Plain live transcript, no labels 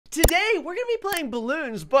Today, we're going to be playing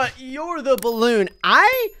balloons, but you're the balloon.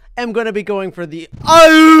 I am going to be going for the...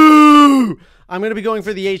 Oh! I'm going to be going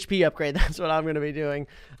for the HP upgrade. That's what I'm going to be doing.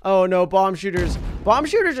 Oh, no, bomb shooters. Bomb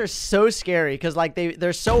shooters are so scary because, like,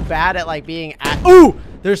 they're so bad at, like, being... Ooh!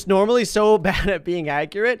 They're normally so bad at being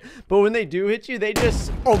accurate, but when they do hit you, they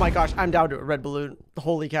just... Oh, my gosh. I'm down to a red balloon.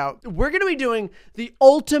 Holy cow. We're going to be doing the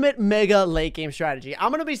ultimate mega late game strategy.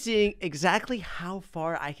 I'm going to be seeing exactly how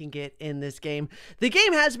far I can get in this game. The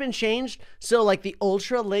game has been changed, so, like, the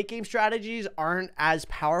ultra late game strategies aren't as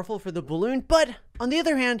powerful for the balloon, but on the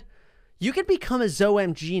other hand, you can become a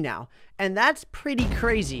ZOMG now, and that's pretty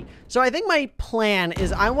crazy. So I think my plan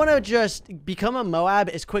is I want to just become a MOAB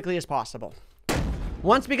as quickly as possible.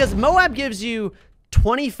 Because MOAB gives you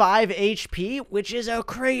 25 HP, which is a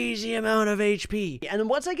crazy amount of HP. And then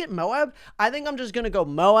once I get MOAB, I think I'm just going to go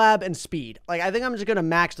MOAB and speed. Like, I think I'm just going to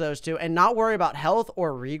max those two and not worry about health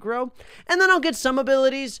or regrow. And then I'll get some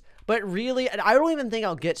abilities, but really, I don't even think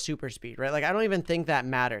I'll get super speed, right? Like, I don't even think that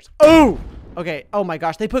matters. Oh! Okay. Oh my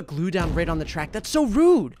gosh, they put glue down right on the track. That's so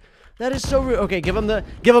rude. That is so rude. Okay, give him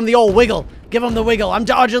the old wiggle. Give him the wiggle. I'm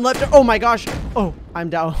dodging left. Oh my gosh. Oh, I'm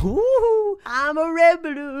down. Ooh, I'm a red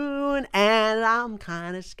balloon and I'm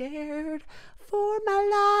kind of scared for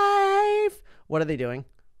my life. What are they doing?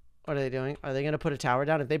 What are they doing? Are they going to put a tower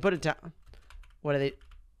down? If they put a tower, what are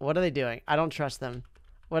they doing? I don't trust them.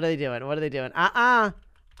 What are they doing? What are they doing?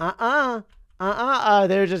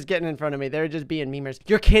 They're just getting in front of me. They're just being memers.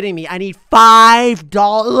 You're kidding me. I need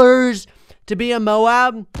 $5 to be a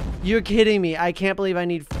MOAB. You're kidding me. I can't believe I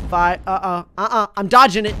need I'm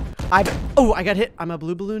dodging it. Oh, I got hit. I'm a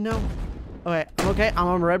blue balloon now. Okay, I'm okay. I'm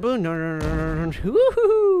on a red balloon. No.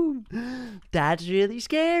 Woo-hoo. That's really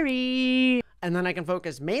scary. And then I can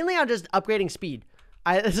focus mainly on just upgrading speed.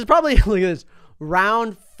 This is probably, look at this,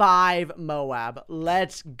 round 5 MOAB.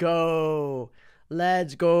 Let's go.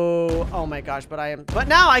 Let's go. Oh my gosh, but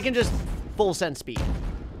now I can just full send speed.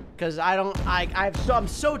 Because I'm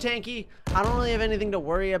so tanky. I don't really have anything to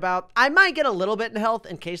worry about. I might get a little bit in health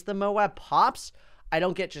in case the MOAB pops. I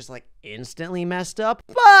don't get just like instantly messed up,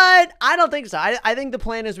 but I don't think so. I think the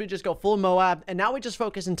plan is we just go full MOAB and now we just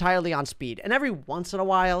focus entirely on speed. And every once in a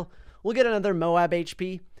while, we'll get another MOAB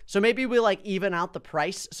HP. So maybe we like even out the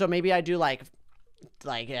price. So maybe I do like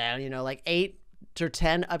 8 to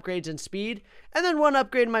 10 upgrades in speed and then 1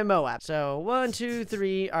 upgrade in my MOAB. So 1, 2,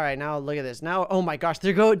 3. All right, now look at this. Now, oh my gosh,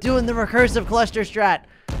 they're doing the recursive cluster strat.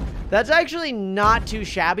 That's actually not too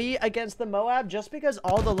shabby against the MOAB just because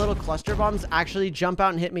all the little cluster bombs actually jump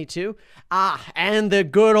out and hit me too. And the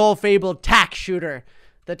good old fabled tack shooter.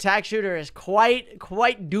 The tack shooter is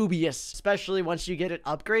quite dubious, especially once you get it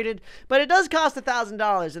upgraded. But it does cost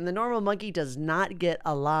 $1,000, and the normal monkey does not get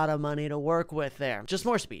a lot of money to work with there. Just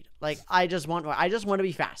more speed. Like, I just want to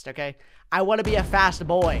be fast, okay? I want to be a fast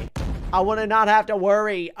boy. I want to not have to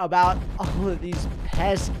worry about all of these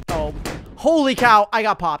pests. Oh, holy cow! I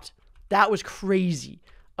got popped. That was crazy.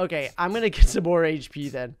 Okay, I'm gonna get some more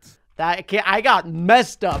HP then. I got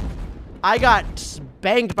messed up. I got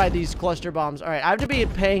spanked by these cluster bombs. All right, I have to be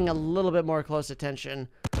paying a little bit more close attention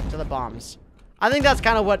to the bombs. I think that's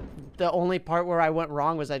kind of what the only part where I went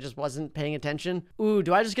wrong was I just wasn't paying attention. Ooh,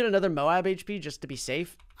 do I just get another MOAB HP just to be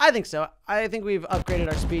safe? I think so. I think we've upgraded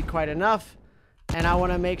our speed quite enough. And I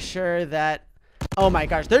want to make sure that... Oh my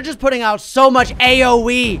gosh, they're just putting out so much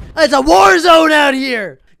AoE. It's a war zone out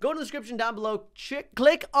here. Go to the description down below.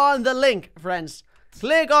 Click on the link, friends.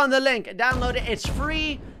 Click on the link, download it. It's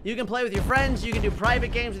free. You can play with your friends. You can do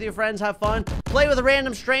private games with your friends, have fun. Play with a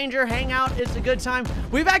random stranger, hang out. It's a good time.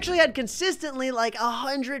 We've actually had consistently like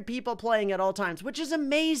 100 people playing at all times, which is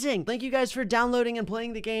amazing. Thank you guys for downloading and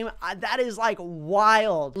playing the game. That is like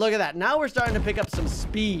wild. Look at that. Now we're starting to pick up some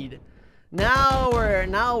speed. Now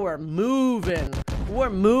we're moving. We're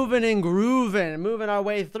moving and grooving, moving our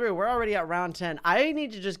way through. We're already at round 10. I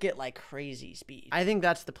need to just get like crazy speed. I think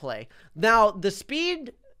that's the play. Now, the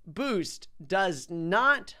speed boost does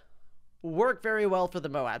not work very well for the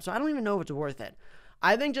MOAB, so I don't even know if it's worth it.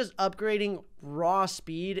 I think just upgrading raw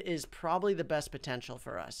speed is probably the best potential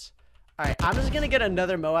for us. All right, I'm just gonna get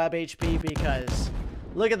another MOAB HP because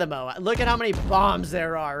look at the MOAB. Look at how many bombs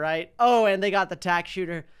there are, right? Oh, and they got the tack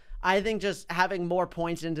shooter. I think just having more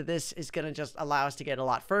points into this is going to just allow us to get a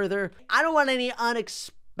lot further. I don't want any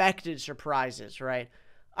unexpected surprises, right?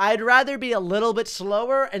 I'd rather be a little bit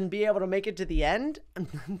slower and be able to make it to the end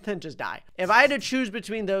than just die. If I had to choose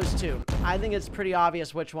between those two, I think it's pretty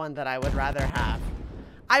obvious which one that I would rather have.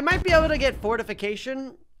 I might be able to get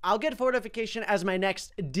fortification. I'll get fortification as my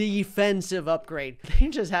next defensive upgrade.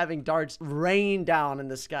 Just having darts rain down in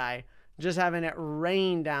the sky. Just having it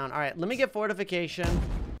rain down. All right, let me get fortification.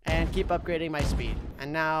 And and keep upgrading my speed.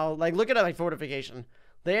 And now, like, look at my fortification.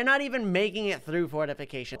 They're not even making it through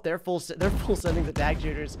fortification. They're full sending the tag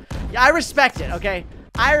shooters. Yeah, I respect it, okay?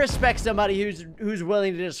 I respect somebody who's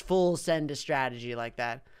willing to just full send a strategy like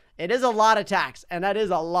that. It is a lot of tax, and that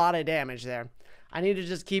is a lot of damage there. I need to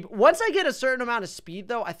just keep... Once I get a certain amount of speed,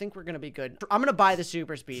 though, I think we're going to be good. I'm going to buy the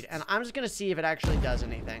super speed, and I'm just going to see if it actually does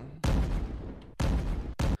anything.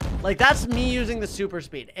 Like, that's me using the super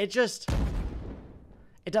speed. It doesn't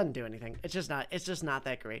do anything. It's just not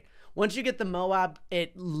that great. Once you get the MOAB,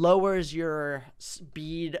 it lowers your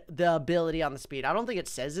speed, the ability on the speed. I don't think it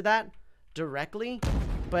says that directly,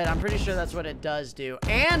 but I'm pretty sure that's what it does do.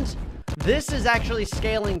 And this is actually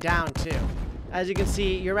scaling down too. As you can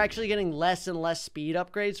see, you're actually getting less and less speed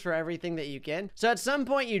upgrades for everything that you get. So at some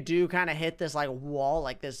point you do kind of hit this like wall,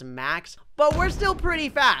 like this max, but we're still pretty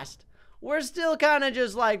fast. We're still kind of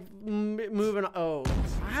just like moving. Oh,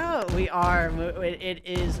 wow, we are. It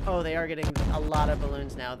is. Oh, they are getting a lot of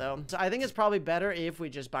balloons now, though. So I think it's probably better if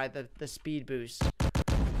we just buy the speed boost.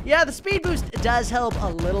 Yeah, the speed boost does help a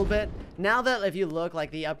little bit. Now that if you look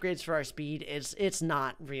like the upgrades for our speed, it's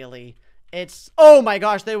not really. It's. Oh my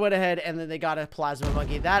gosh, they went ahead and then they got a plasma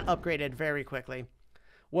monkey. That upgraded very quickly.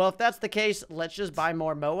 Well, if that's the case, let's just buy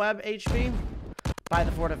more MOAB HP. Buy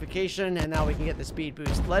the fortification, and now we can get the speed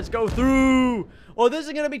boost. Let's go through. Well, this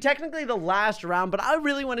is going to be technically the last round, but I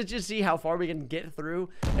really want to just see how far we can get through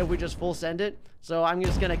if we just full send it. So I'm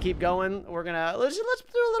just going to keep going. We're going to, let's do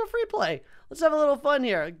a little free play. Let's have a little fun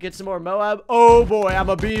here. Get some more MOAB. Oh boy, I'm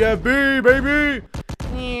a BFB, baby.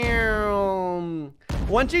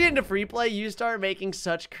 Once you get into free play, you start making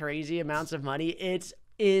such crazy amounts of money. It's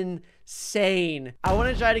insane. I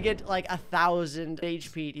want to try to get like 1,000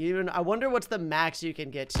 HP. Even I wonder what's the max you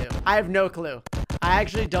can get to. I have no clue. I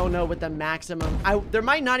actually don't know what the maximum. There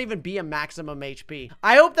might not even be a maximum HP.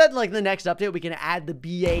 I hope that like the next update we can add the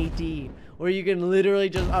BAD, where you can literally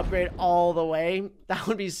just upgrade all the way. That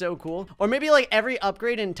would be so cool. Or maybe like every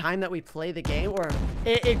upgrade in time that we play the game, or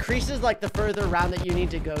it increases like the further round that you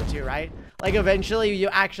need to go to, right? Like eventually you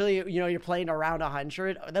actually, you know, you're playing around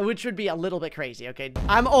 100, which would be a little bit crazy, okay?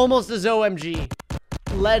 I'm almost a ZOMG.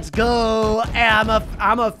 Let's go. I'm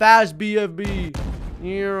a fast BFB.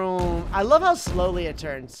 I love how slowly it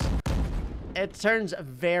turns. It turns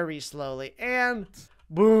very slowly. And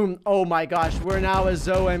boom. Oh my gosh, we're now a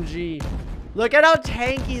ZOMG. Look at how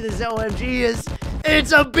tanky the ZOMG is.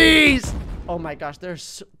 It's a beast. Oh my gosh,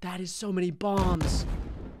 that is so many bombs.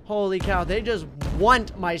 Holy cow, they just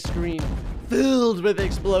want my screen filled with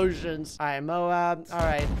explosions. All right, MOAB. All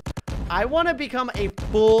right. I want to become a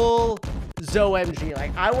full ZOMG.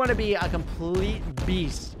 Like, I want to be a complete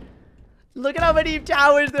beast. Look at how many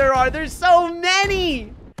towers there are. There's so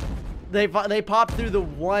many. They pop through the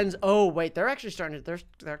ones. Oh, wait. They're actually starting to,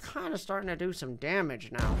 they're kind of starting to do some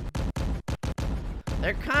damage now.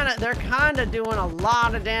 They're kind of doing a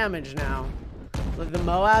lot of damage now. Look, the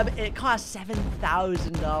MOAB, it costs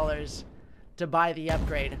 $7,000 to buy the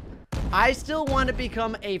upgrade. I still want to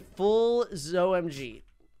become a full ZOMG.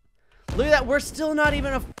 Look at that. We're still not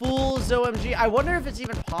even a full ZOMG. I wonder if it's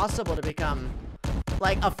even possible to become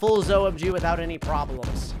like a full ZOMG without any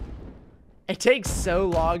problems. It takes so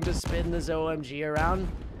long to spin the ZOMG around.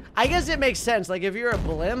 I guess it makes sense. Like if you're a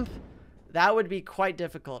blimp, that would be quite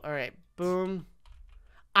difficult. All right, boom.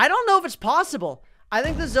 I don't know if it's possible. I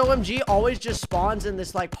think the ZOMG always just spawns in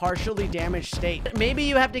this like partially damaged state. Maybe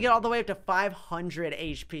you have to get all the way up to 500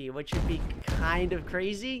 HP, which would be kind of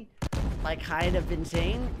crazy. Like kind of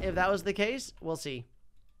insane if that was the case. We'll see.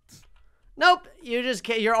 Nope,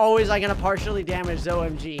 you're always like in a partially damaged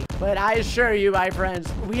ZOMG. But I assure you, my friends,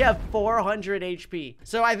 we have 400 HP.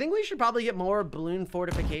 So I think we should probably get more balloon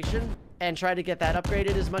fortification and try to get that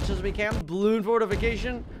upgraded as much as we can. Balloon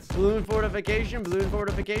fortification, balloon fortification, balloon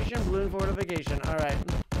fortification, balloon fortification. All right.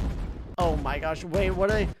 Oh my gosh, wait,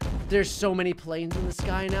 what are they? There's so many planes in the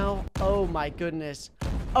sky now. Oh my goodness.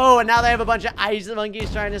 Oh, and now they have a bunch of ice monkeys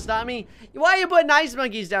trying to stop me. Why are you putting ice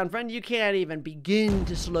monkeys down, friend? You can't even begin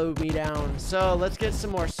to slow me down. So let's get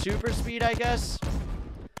some more super speed, I guess.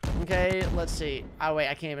 Okay, let's see. Oh, wait,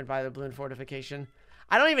 I can't even buy the balloon fortification.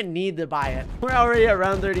 I don't even need to buy it. We're already at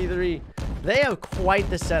round 33. They have quite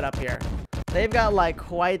the setup here. They've got like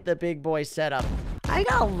quite the big boy setup. I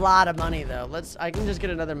got a lot of money though. I can just get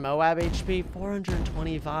another MOAB HP.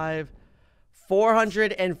 425.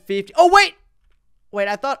 450. Oh, wait. Wait,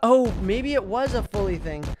 I thought, oh, maybe it was a fully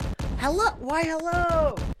thing. Hello? Why,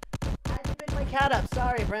 hello? I had to pick my cat up.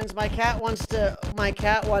 Sorry, friends. My cat wants to,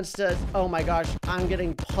 oh my gosh, I'm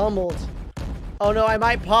getting pummeled. Oh no, I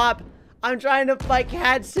might pop. I'm trying to, my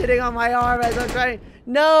cat's sitting on my arm as I'm trying.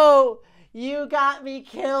 No, You got me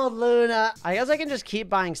killed, Luna. I guess I can just keep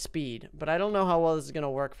buying speed, but I don't know how well this is gonna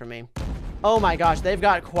work for me. Oh my gosh, they've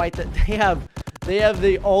got quite the, they have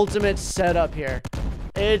the ultimate setup here.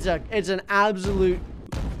 It's an absolute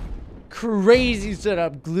crazy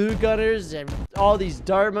setup. Glue gunners and all these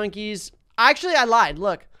dart monkeys. Actually, I lied.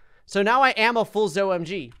 Look. So now I am a full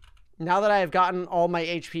ZOMG. Now that I have gotten all my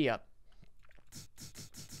HP up.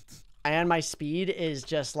 And my speed is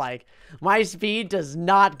just like, my speed does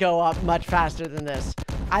not go up much faster than this.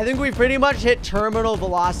 I think we pretty much hit terminal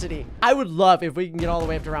velocity. I would love if we can get all the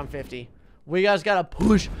way up to around 50. We guys gotta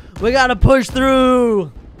push. We gotta push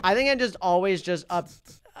through. I think I just always just up.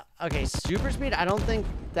 Okay, super speed. I don't think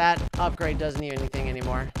that upgrade does anything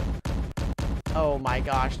anymore. Oh my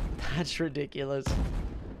gosh, that's ridiculous.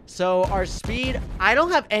 So our speed, I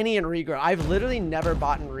don't have any in regrow. I've literally never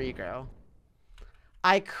bought in regrow.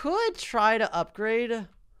 I could try to upgrade.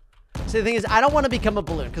 So the thing is, I don't want to become a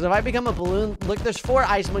balloon, because if I become a balloon, look, there's 4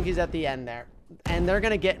 ice monkeys at the end there, and they're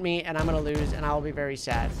gonna get me, and I'm gonna lose, and I'll be very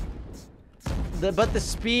sad. But the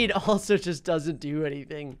speed also just doesn't do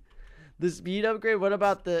anything. The speed upgrade. What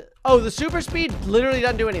about the? Oh, the super speed literally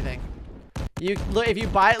doesn't do anything. You look, if you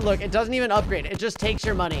buy it, look, it doesn't even upgrade. It just takes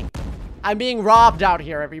your money. I'm being robbed out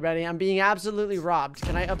here, everybody. I'm being absolutely robbed.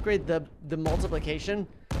 Can I upgrade the multiplication?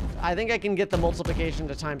 I think I can get the multiplication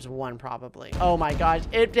to ×1 probably. Oh my gosh,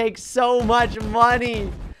 it takes so much money.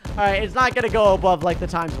 All right, it's not gonna go above like the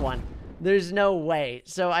 ×1. There's no way.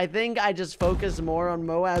 So I think I just focus more on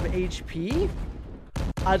MOAB HP.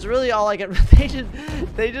 That's really all I can.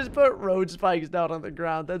 They just put road spikes down on the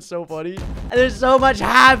ground. That's so funny. And there's so much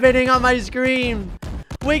happening on my screen.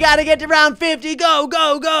 We gotta get to round 50. Go,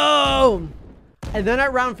 go, go! And then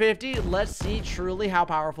at round 50, let's see truly how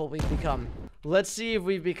powerful we've become. Let's see if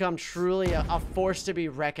we've become truly a force to be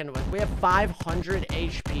reckoned with. We have 500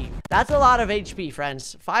 HP. That's a lot of HP,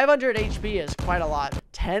 friends. 500 HP is quite a lot.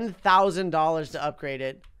 $10,000 to upgrade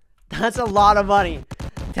it. That's a lot of money.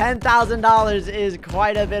 $10,000 is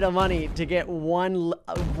quite a bit of money to get one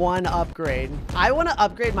upgrade. I want to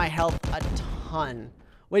upgrade my health a ton.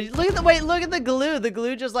 Wait, look at the glue. The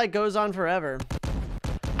glue just like goes on forever.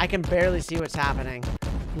 I can barely see what's happening.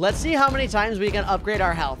 Let's see how many times we can upgrade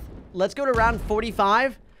our health. Let's go to round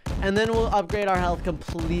 45, and then we'll upgrade our health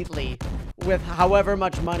completely with however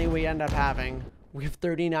much money we end up having. We have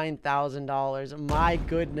 $39,000. My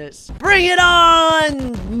goodness. Bring it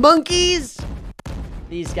on, monkeys!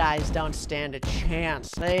 These guys don't stand a chance.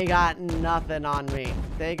 They got nothing on me.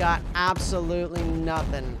 They got absolutely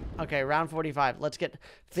nothing. Okay, round 45. Let's get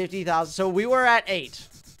 50,000. So we were at 8.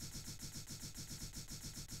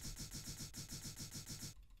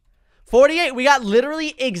 48. We got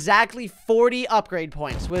literally exactly 40 upgrade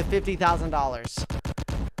points with $50,000.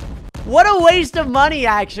 What a waste of money,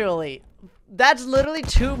 actually. That's literally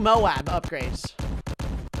 2 MOAB upgrades.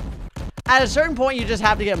 At a certain point, you just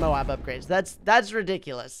have to get MOAB upgrades. That's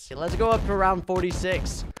ridiculous. Let's go up to round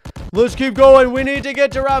 46. Let's keep going. We need to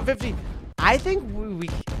get to round 50. I think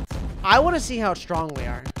I want to see how strong we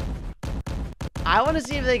are. I want to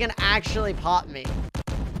see if they can actually pop me.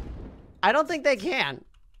 I don't think they can.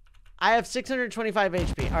 I have 625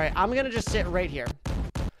 HP. All right, I'm going to just sit right here.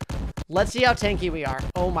 Let's see how tanky we are.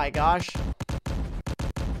 Oh my gosh.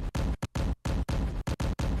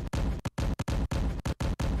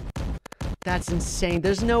 That's insane.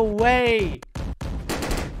 There's no way.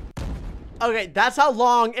 Okay, that's how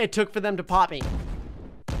long it took for them to pop me.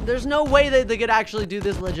 There's no way that they could actually do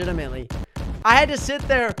this legitimately. I had to sit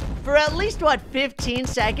there for at least, what, 15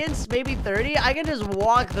 seconds? Maybe 30? I can just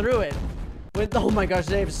walk through it. With, oh my gosh,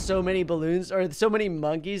 they have so many balloons, or so many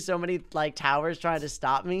monkeys, so many, like, towers trying to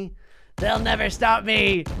stop me. They'll never stop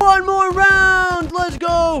me. One more round. Let's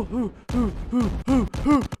go.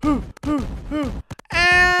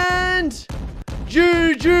 And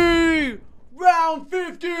GG. Round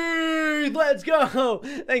 50. Let's go.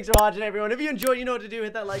 Thanks for watching, everyone. If you enjoyed, you know what to do.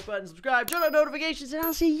 Hit that like button, subscribe, turn on notifications, and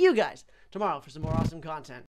I'll see you guys tomorrow for some more awesome content.